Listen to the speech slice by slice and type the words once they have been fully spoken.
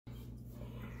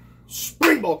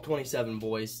Springbolt 27,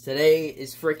 boys. Today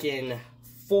is freaking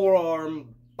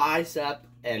forearm, bicep,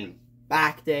 and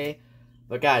back day.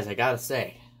 But guys, I gotta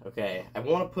say, okay, I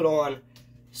want to put on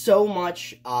so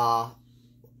much,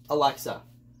 Alexa,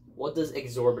 what does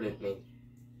exorbitant mean?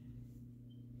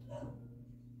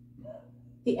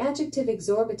 The adjective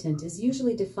exorbitant is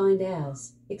usually defined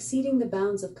as exceeding the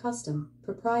bounds of custom,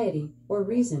 propriety, or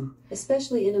reason,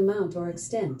 especially in amount or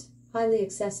extent, highly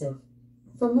excessive.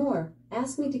 For more,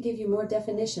 ask me to give you more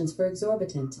definitions for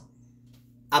exorbitant.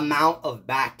 Amount of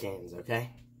back gains,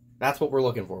 okay? That's what we're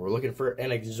looking for. We're looking for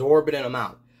an exorbitant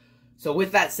amount. So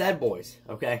with that said, boys,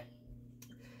 okay,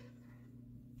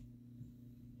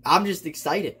 I'm just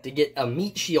excited to get a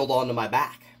meat shield onto my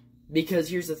back. Because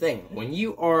here's the thing. When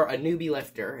you are a newbie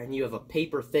lifter and you have a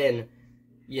paper-thin,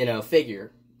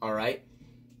 figure, alright?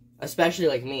 Especially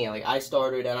like me. Like, I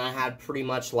started and I had pretty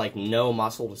much, like, no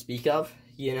muscle to speak of.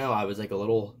 I was like a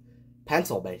little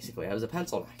pencil, basically. I was a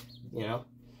pencil neck,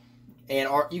 And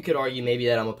you could argue maybe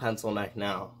that I'm a pencil neck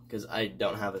now, because I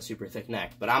don't have a super thick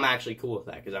neck. But I'm actually cool with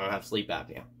that, because I don't have sleep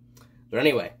apnea. But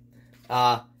anyway,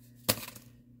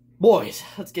 boys,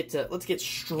 let's get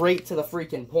straight to the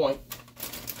freaking point.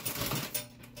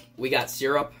 We got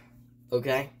syrup,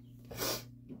 okay?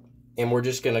 And we're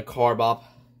just gonna carb up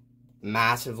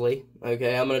massively,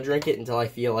 okay? I'm gonna drink it until I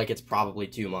feel like it's probably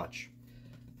too much.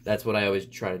 That's what I always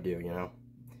try to do,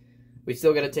 We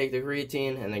still got to take the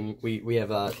creatine, and then we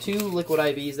have 2 liquid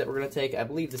IVs that we're going to take. I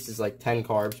believe this is like 10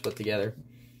 carbs put together.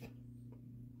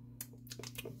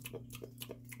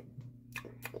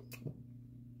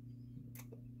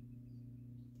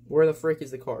 Where the frick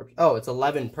is the carbs? Oh, it's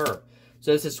 11 per.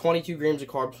 So this is 22 grams of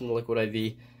carbs from the liquid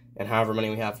IV, and however many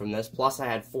we have from this. Plus I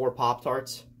had 4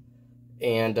 Pop-Tarts,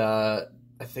 and I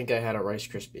think I had a Rice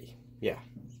Krispie. Yeah.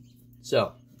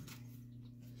 So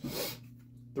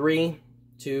 3,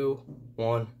 2,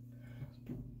 1.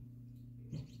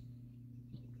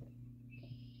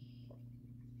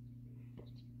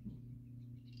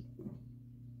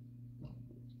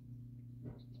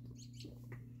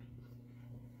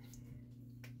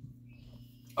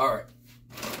 Alright.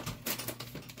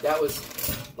 That was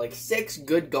like 6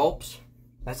 good gulps.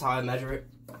 That's how I measure it.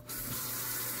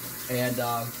 And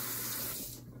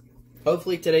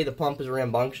hopefully today the pump is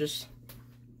rambunctious.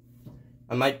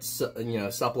 I might,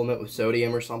 supplement with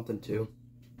sodium or something, too.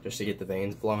 Just to get the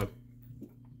veins flowing.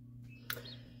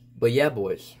 But yeah,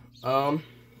 boys. I'll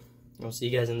see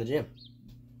you guys in the gym.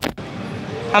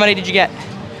 How many did you get?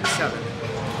 7.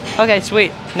 Okay,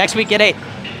 sweet. Next week, get 8.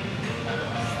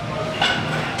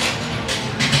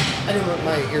 I didn't want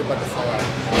my earbud to fall out.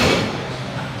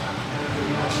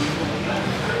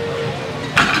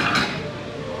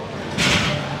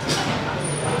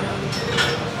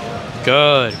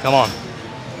 Good. Come on.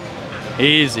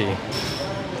 Easy.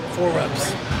 4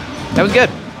 reps. That was good.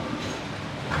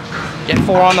 Get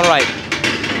 4 on the right.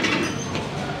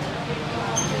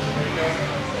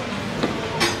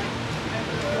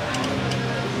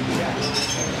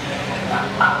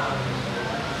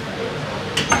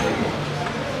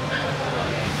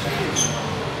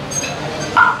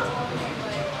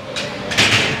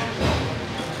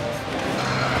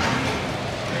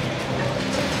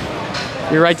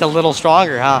 Your right's a little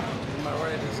stronger, huh? My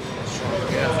right is a little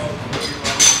stronger, yeah.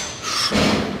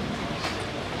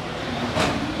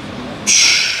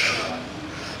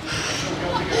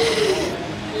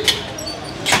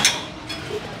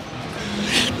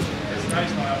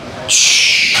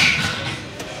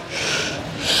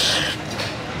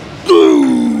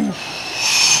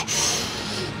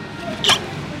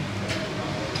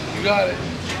 You got it.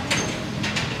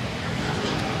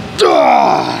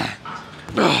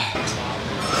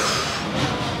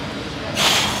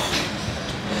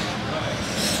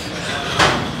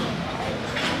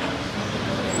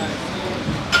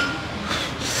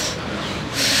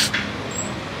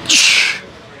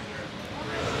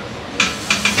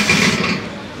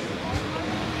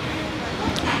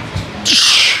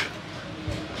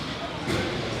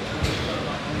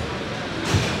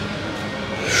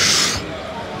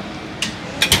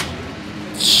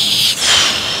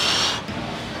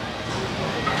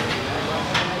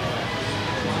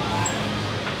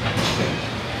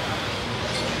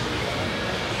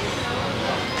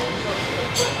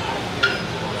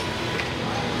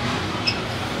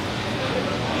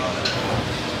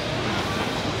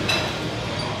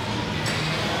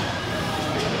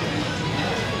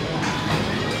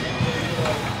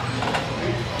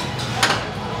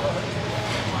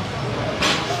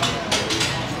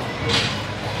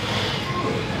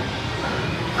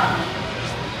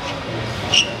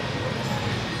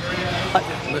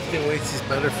 Lifting weights is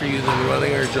better for you than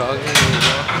running or jogging when you're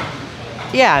walking?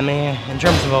 Yeah, I mean, in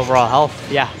terms of overall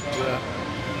health, yeah.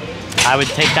 I would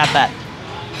take that bet.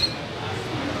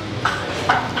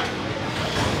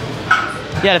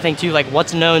 You gotta think too, like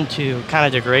what's known to kind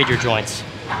of degrade your joints?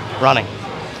 Running.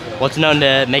 What's known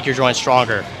to make your joints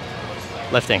stronger?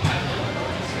 Lifting.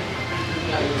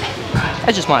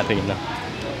 That's just my opinion though.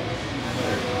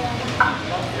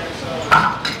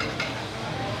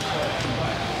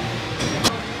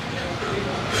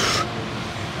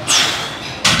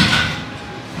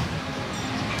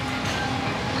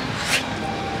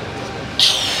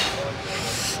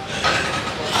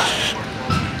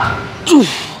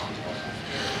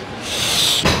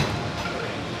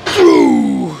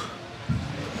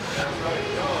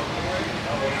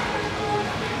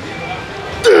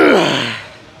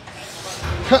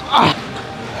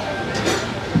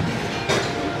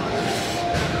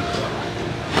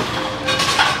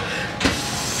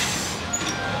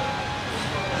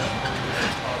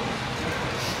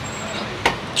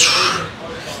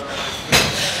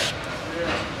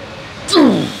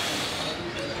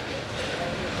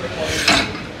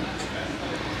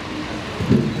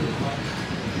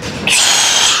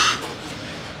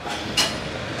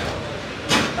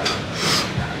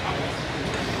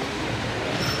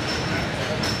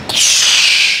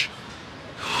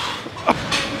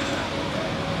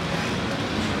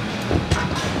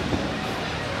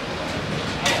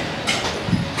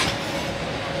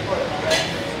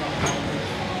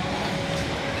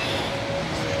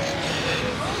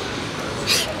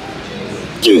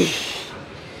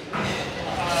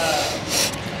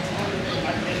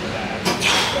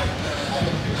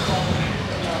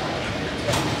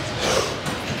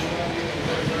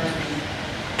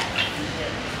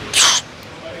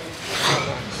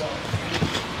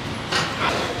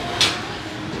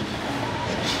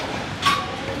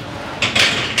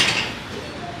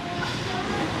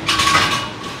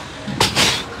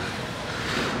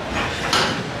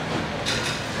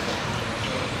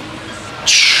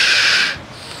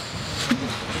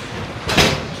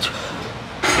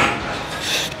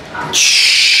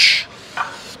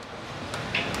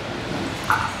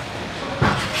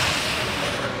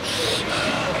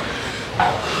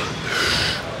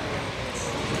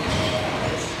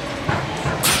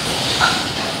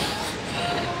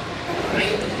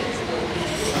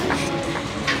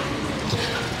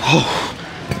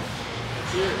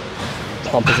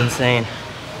 Pump is insane.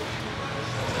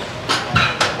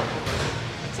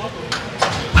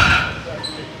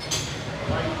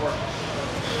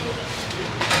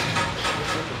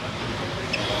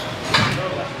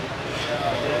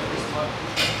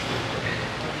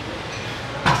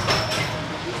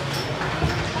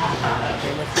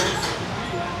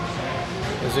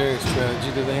 Is there a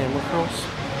strategy to the hammer curls?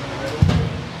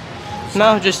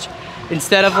 No, just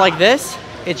instead of like this,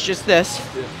 it's just this.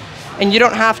 And you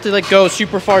don't have to like go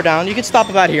super far down. You can stop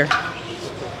about here.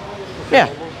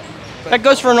 Yeah. That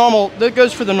goes for normal, that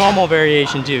goes for the normal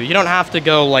variation too. You don't have to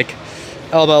go like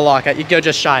elbow lock. You go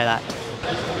just shy of that.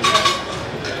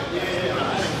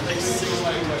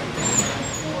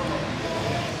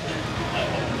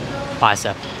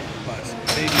 Bicep.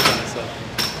 Baby bicep.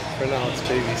 For now, it's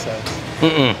baby size.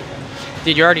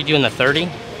 Dude, you're already doing the 30,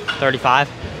 35.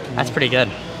 That's pretty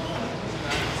good.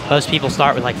 Most people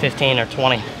start with like 15 or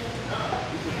 20.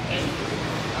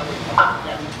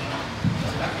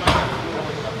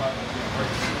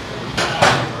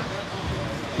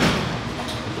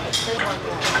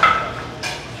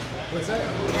 What's that?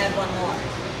 We had one more.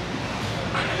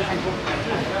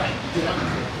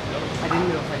 I didn't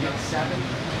know if I got 7.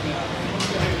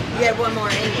 You had one more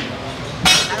in you.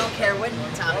 I don't care what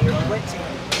top you're what team.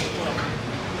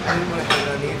 I didn't want to have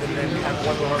it uneven and have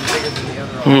one arm bigger than the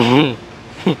other arm.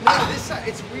 No, this side,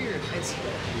 it's weird.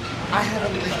 I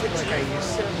haven't lifted like I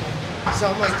used to. So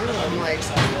I'm like, dude, I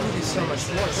can do so much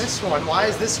more. This one, why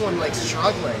is this one like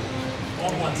struggling?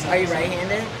 Are you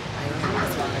right-handed?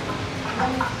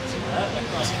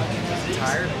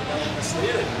 Tired?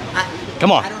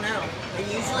 Come on. I don't know. But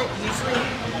usually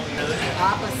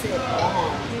opposite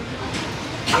arm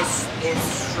is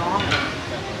stronger.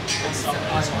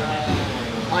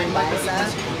 On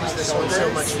bicep. Use this one so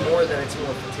much more that it's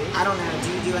more fatigued. I don't know. Do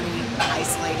you do any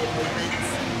isolated movements?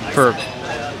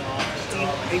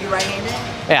 Are you right-handed?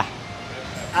 Yeah.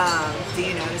 Do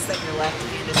you notice that your left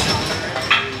hand is stronger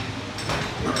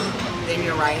than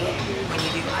your right when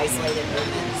you do isolated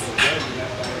movements?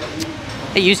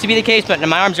 It used to be the case, but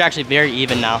my arms are actually very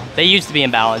even now. They used to be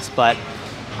imbalanced, but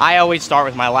I always start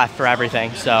with my left for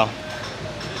everything, so.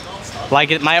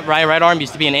 Like my right arm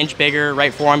used to be an inch bigger,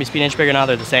 right forearm used to be an inch bigger, now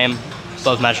they're the same,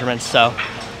 both measurements, so.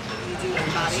 You do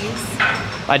in bodies?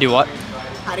 I do what?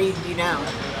 How do you know?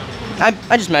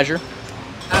 I just measure.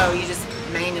 Oh, you just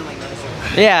manually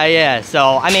measure. Yeah, yeah.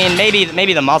 So I mean,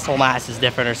 maybe the muscle mass is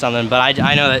different or something, but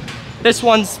I know that this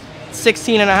one's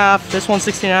 16.5, this one's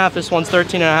 16.5, this one's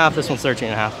 13.5, this one's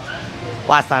 13.5.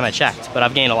 Last time I checked, but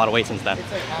I've gained a lot of weight since then.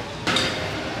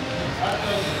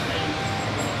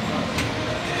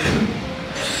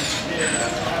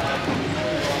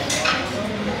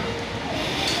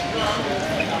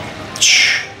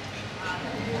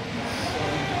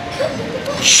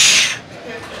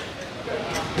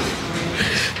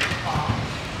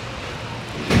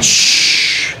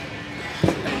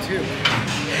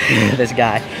 This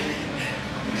guy.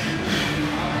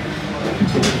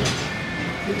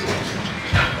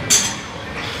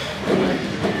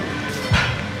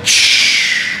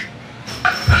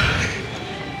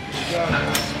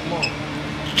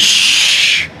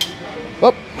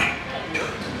 Whoop.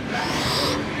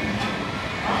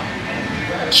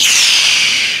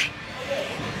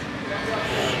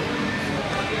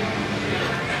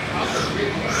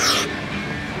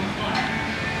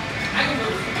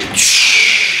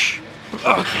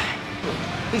 Okay.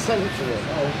 He sent it to me.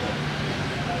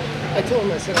 I told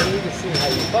him, I said, I need to see how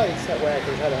you fight, so that way I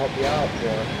can try to help you out.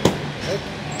 Like,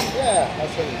 yeah, I'll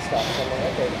send you stuff. So I'm like,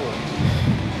 okay, cool.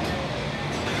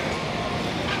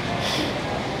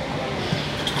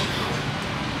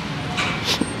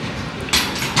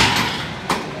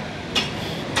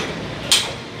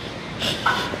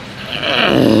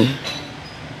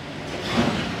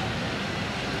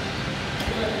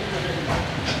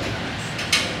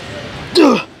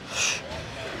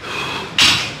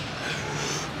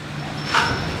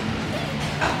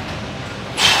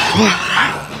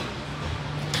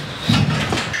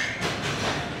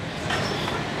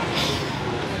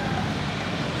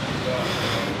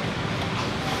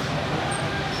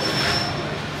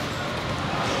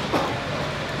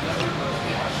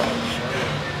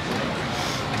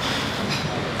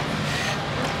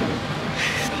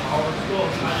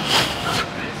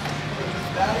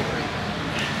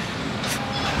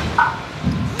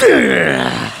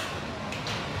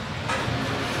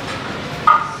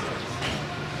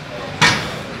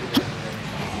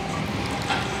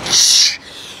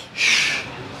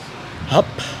 Up.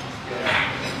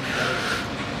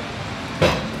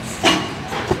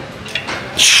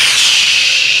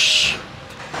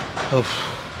 Oh.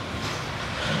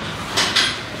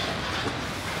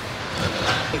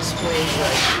 Explains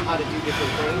like how to do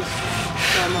different things.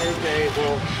 So I'm like, okay,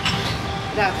 well,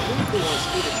 that who wants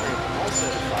me to train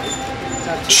also to fight? So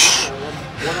I have two people,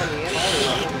 one on the end,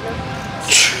 one.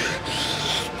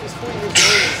 Just 4 years old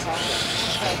in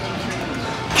Saba.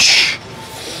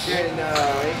 And I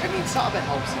mean, Saba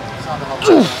helps him. Saba helps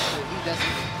him. He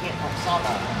can't help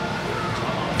Saba.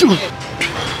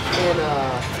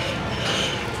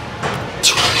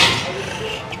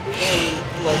 And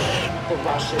like the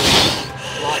Russian,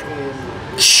 Latvian,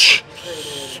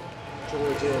 Ukrainian,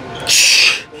 Georgian,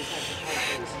 those types of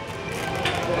countries.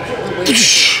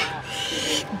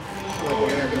 The way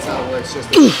like American style where it's just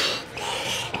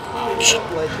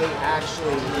like they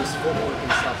actually use footwork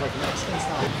and stuff, like Mexican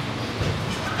style.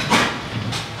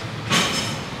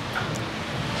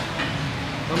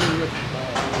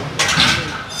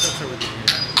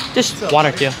 Just one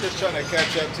or two. Just trying to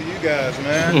catch up to you guys,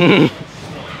 man.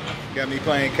 Got me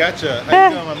playing catch up. How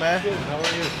you doing, my man? Good. How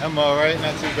are you? I'm all right,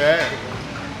 not too bad.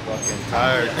 Fucking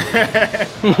tired.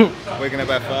 Waking up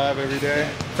at 5 every day.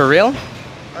 For real? Oh,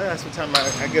 yeah, that's what time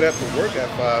I get up for work at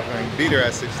 5 and be there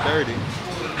at 6:30.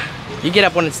 You get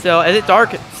up when it's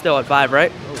dark still at 5,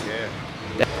 right? Oh yeah.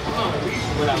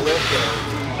 When I live there,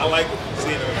 I like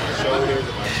seeing it on my shoulders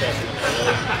and my chest and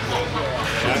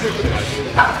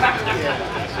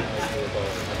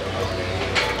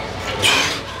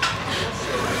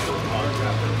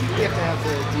You have to have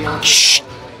the Deontay.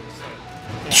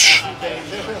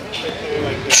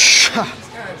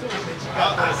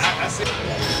 I see.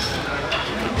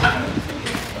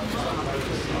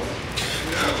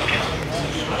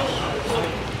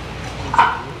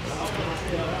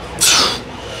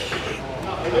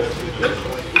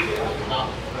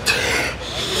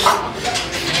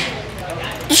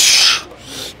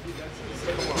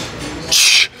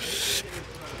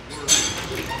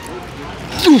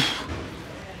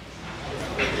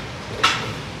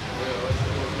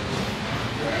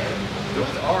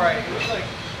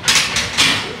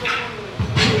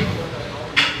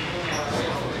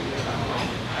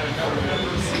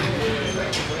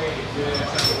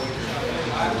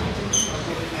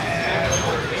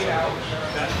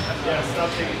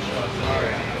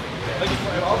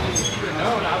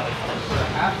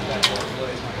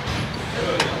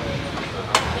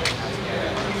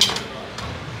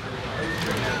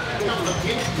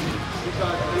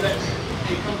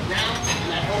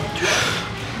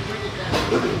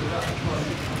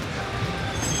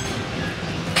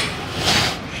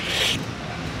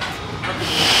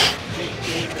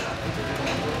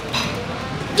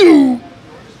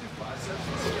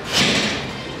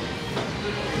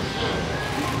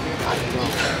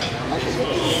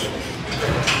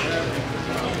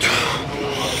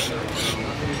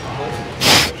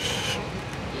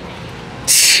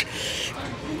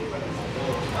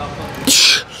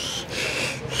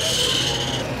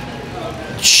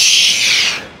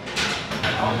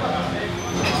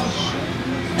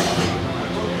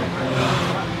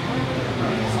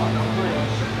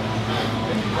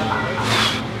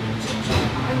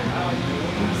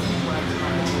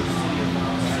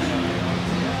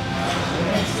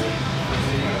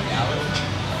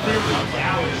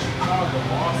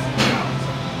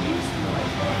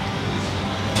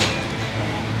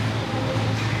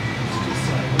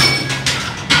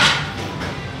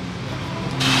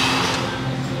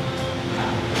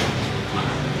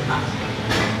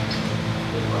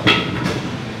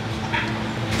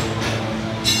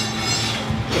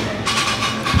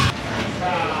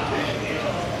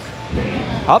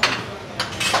 Up.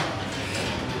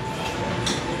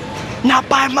 Not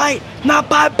by might, not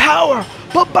by power,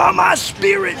 but by my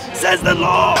spirit, says the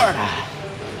Lord.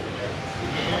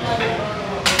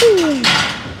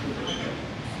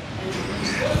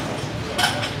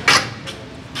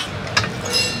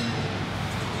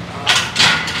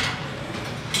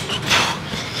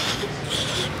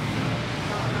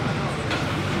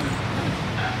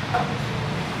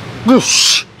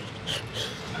 Whoosh.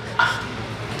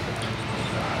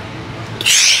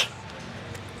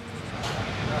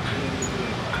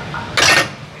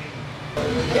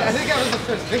 Yeah, I think I was the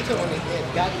first victim when he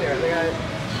got there. I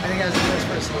think I was the first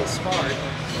person he sparred.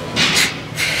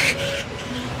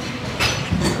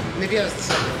 Maybe I was the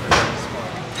second person he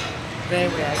sparred. But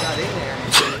anyway, I got in there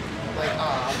and like,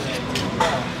 I'm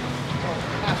like,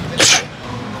 half of it.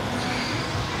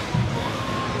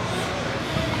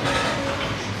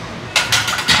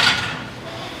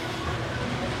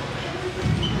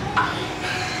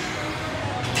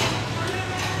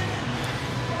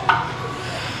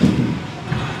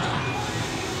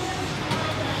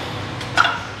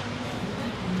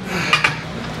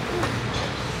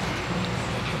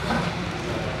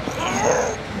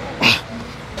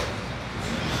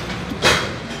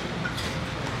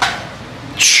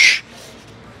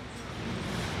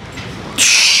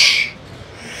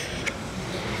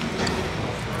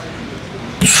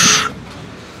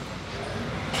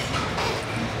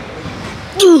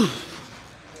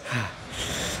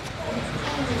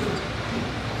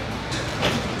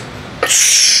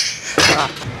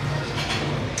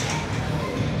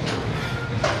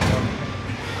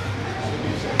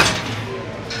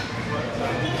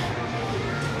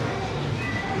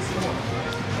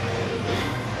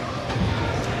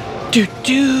 Do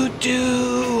do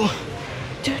do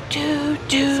do do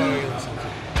do.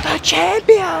 The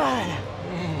champion.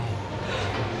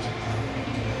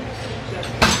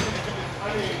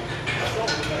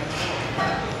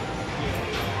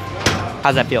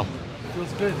 How's that feel?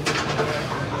 Feels good.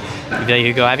 You feel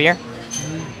you could go heavier?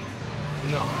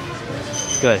 No.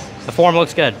 Good. The form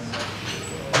looks good.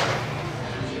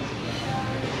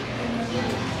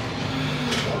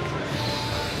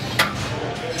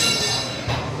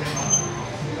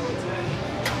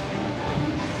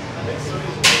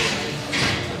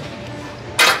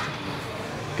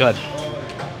 Good.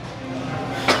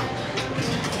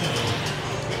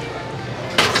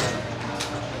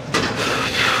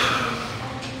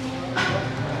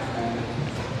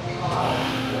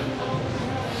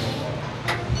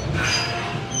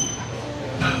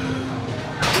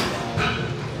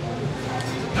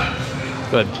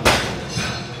 Good.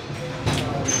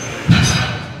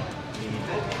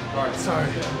 All right, sorry.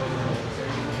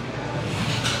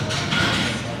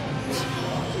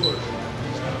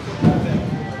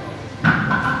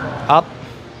 Up.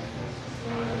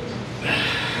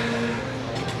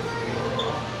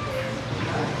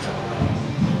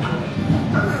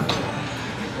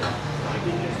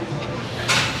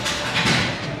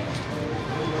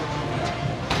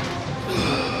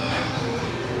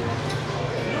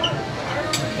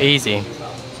 Easy.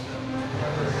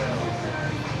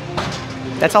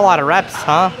 That's a lot of reps,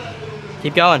 huh?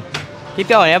 Keep going. Keep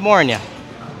going. You have more in you.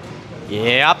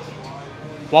 Yep.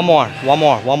 One more. One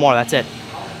more. One more. That's it.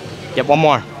 Yep, one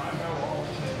more.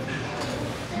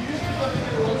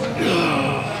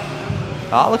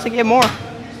 Oh, looks like you have more.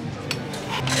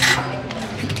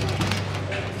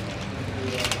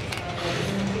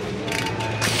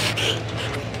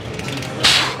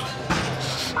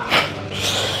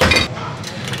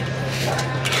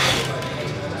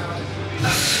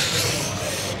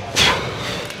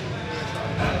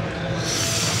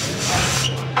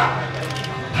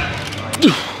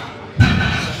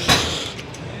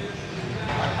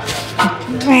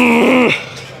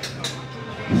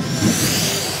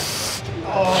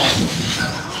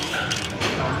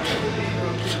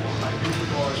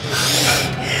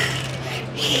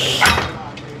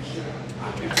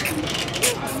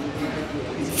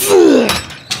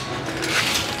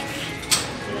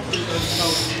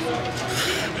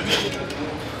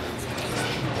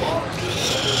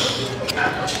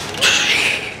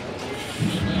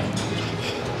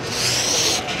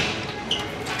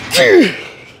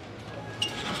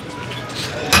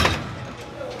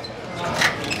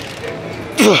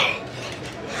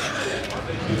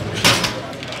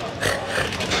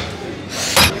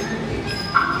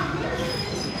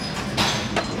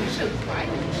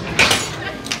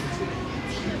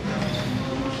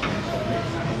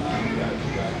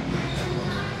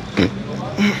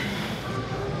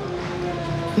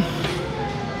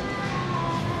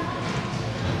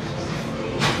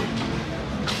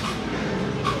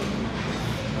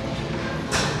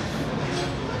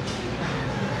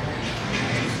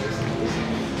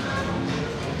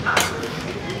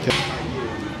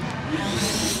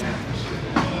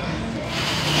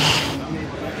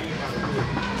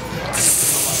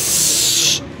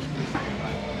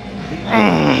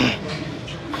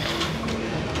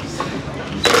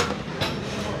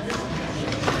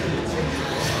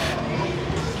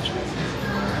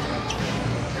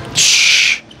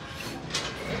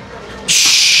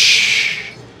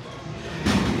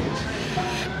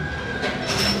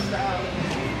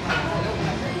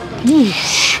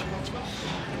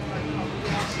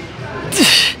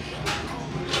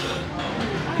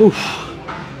 Oof.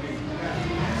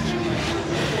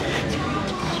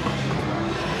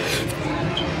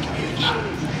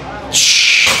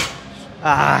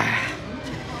 Ah.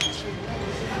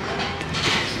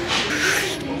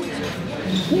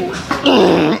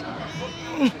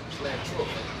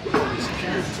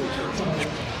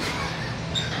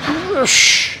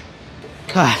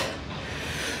 God.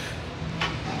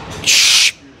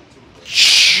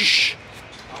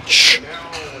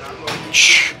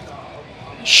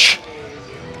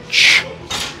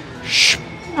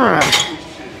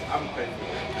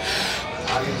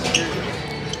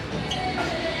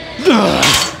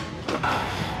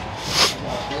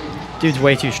 Dude's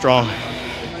way too strong.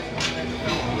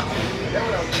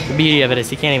 The beauty of it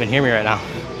is he can't even hear me right now.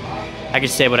 I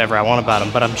could say whatever I want about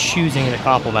him, but I'm choosing to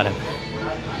compliment him.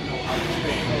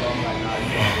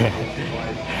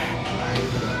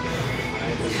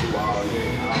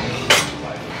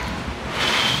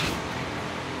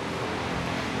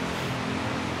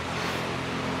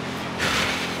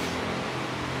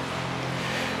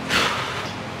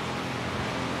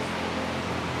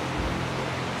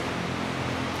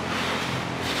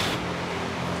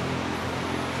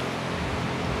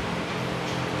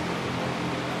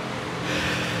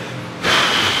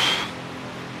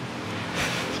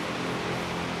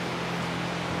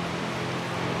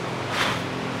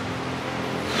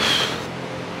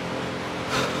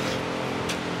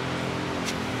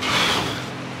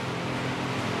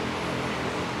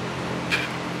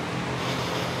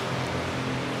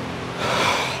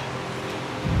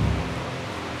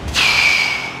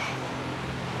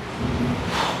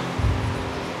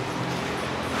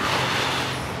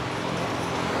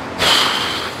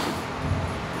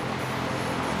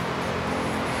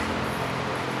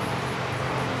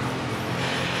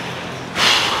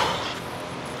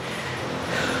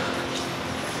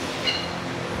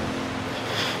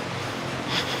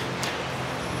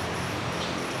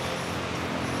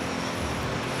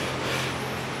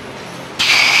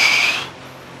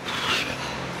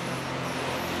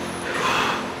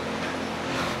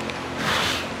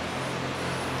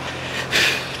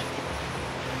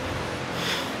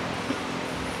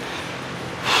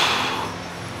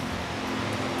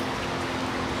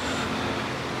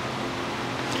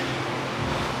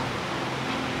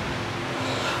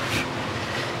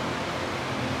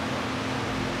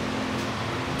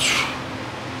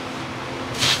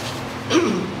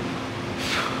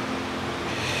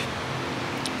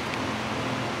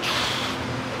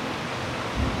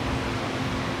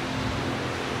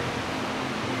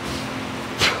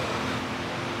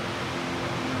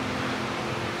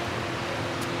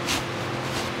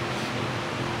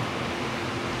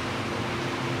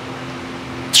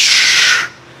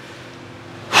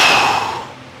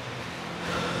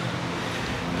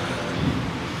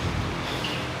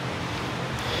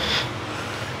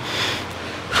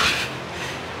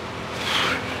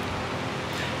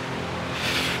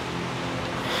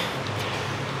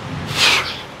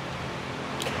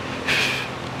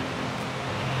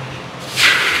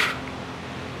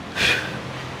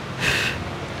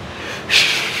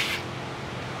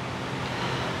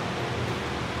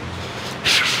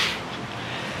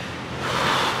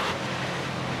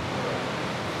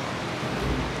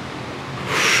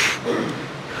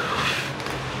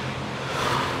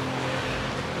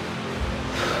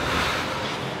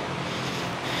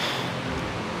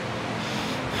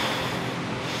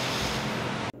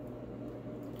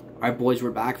 Alright, boys, we're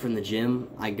back from the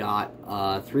gym. I got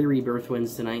 3 rebirth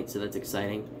wins tonight, so that's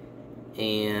exciting.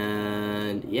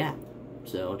 And yeah,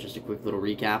 so just a quick little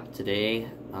recap. Today,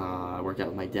 I worked out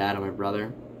with my dad and my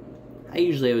brother. I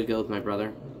usually always go with my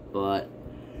brother, but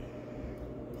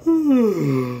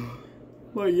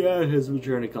my dad has been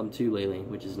trying to come too lately,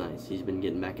 which is nice. He's been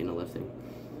getting back into lifting.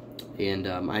 And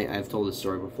I've told this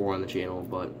story before on the channel,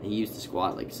 but he used to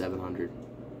squat like 700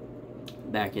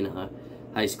 back in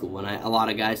high school. And a lot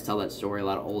of guys tell that story. A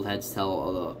lot of old heads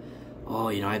tell, oh,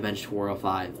 you know, I benched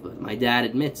 405. But my dad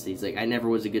admits, he's like, I never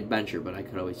was a good bencher, but I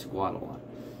could always squat a lot.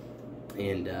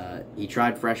 And he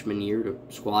tried freshman year to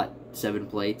squat 7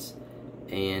 plates,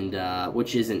 and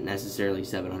which isn't necessarily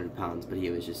 700 pounds, but he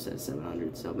always just says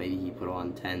 700. So maybe he put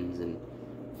on 10s and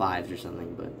 5s or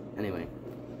something. But anyway,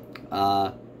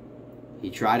 he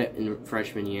tried it in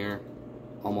freshman year,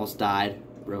 almost died,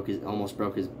 almost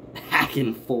broke his back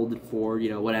and folded forward, you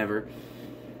know, whatever.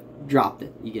 Dropped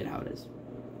it. You get how it is.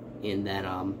 And then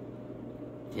I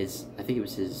think it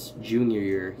was his junior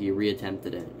year, he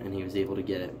reattempted it, and he was able to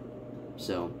get it.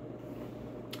 So,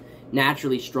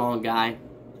 naturally strong guy.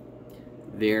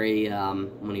 Very,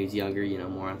 when he was younger, you know,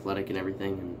 more athletic and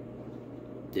everything, and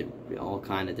did all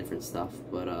kind of different stuff.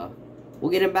 But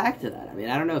we'll get him back to that. I mean,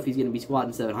 I don't know if he's going to be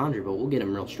squatting 700, but we'll get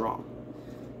him real strong.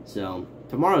 So,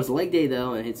 tomorrow's leg day,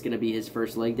 though, and it's going to be his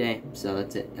first leg day. So,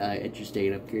 that's it.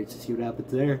 Interesting. I'm curious to see what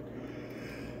happens there.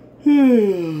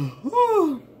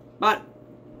 But,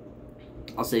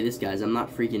 I'll say this, guys. I'm not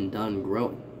freaking done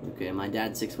growing. Okay, my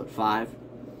dad's 6'5",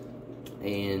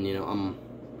 and, you know, I'm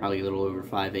probably a little over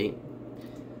 5'8".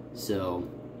 So,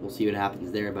 we'll see what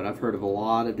happens there. But I've heard of a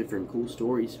lot of different cool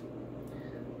stories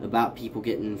about people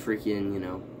getting freaking, you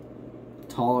know,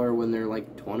 taller when they're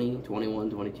like 20,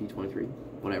 21, 22, 23,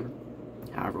 whatever,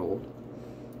 however old.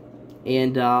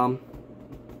 And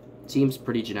seems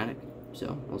pretty genetic,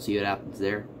 so we'll see what happens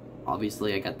there.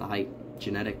 Obviously, I got the height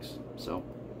genetics. So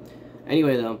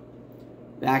anyway, though,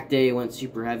 back day went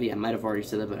super heavy. I might have already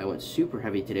said that, but I went super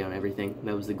heavy today on everything.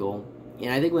 That was the goal.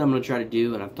 And I think what I'm going to try to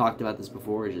do, and I've talked about this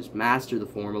before, is just master the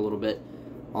form a little bit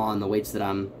on the weights that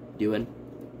I'm doing.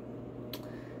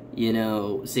 You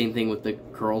know, same thing with the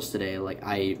curls today. Like,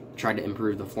 I tried to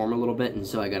improve the form a little bit, and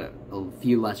so I got a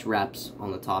few less reps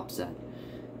on the top set.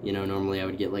 You know, normally I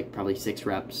would get like probably 6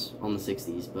 reps on the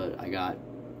 60s, but I got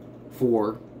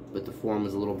 4, but the form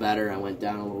was a little better. I went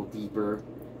down a little deeper,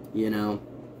 you know.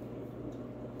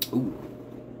 Ooh,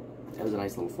 that was a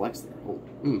nice little flex there. Oh,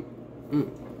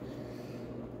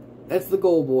 That's the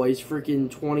goal, boys. Freaking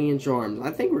 20-inch arms.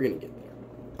 I think we're going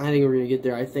to get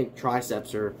there. I think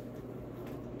triceps are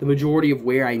the majority of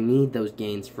where I need those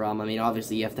gains from. I mean,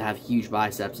 obviously, you have to have huge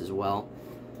biceps as well.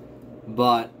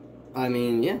 But, I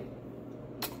mean, yeah.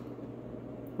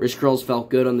 Wrist curls felt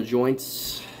good on the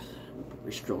joints.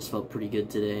 Wrist curls felt pretty good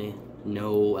today.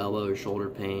 No elbow or shoulder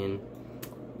pain.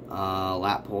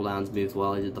 Lat pull downs moved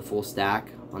well. I did the full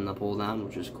stack on the pull down,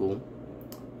 which was cool.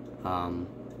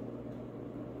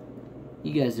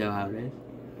 You guys know how it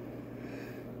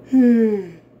is.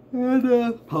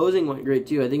 And posing went great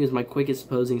too. I think it was my quickest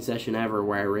posing session ever,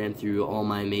 where I ran through all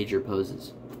my major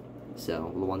poses.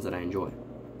 So, the ones that I enjoy.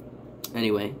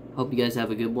 Anyway, hope you guys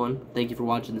have a good one. Thank you for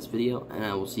watching this video, and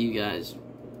I will see you guys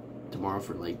tomorrow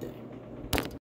for leg day.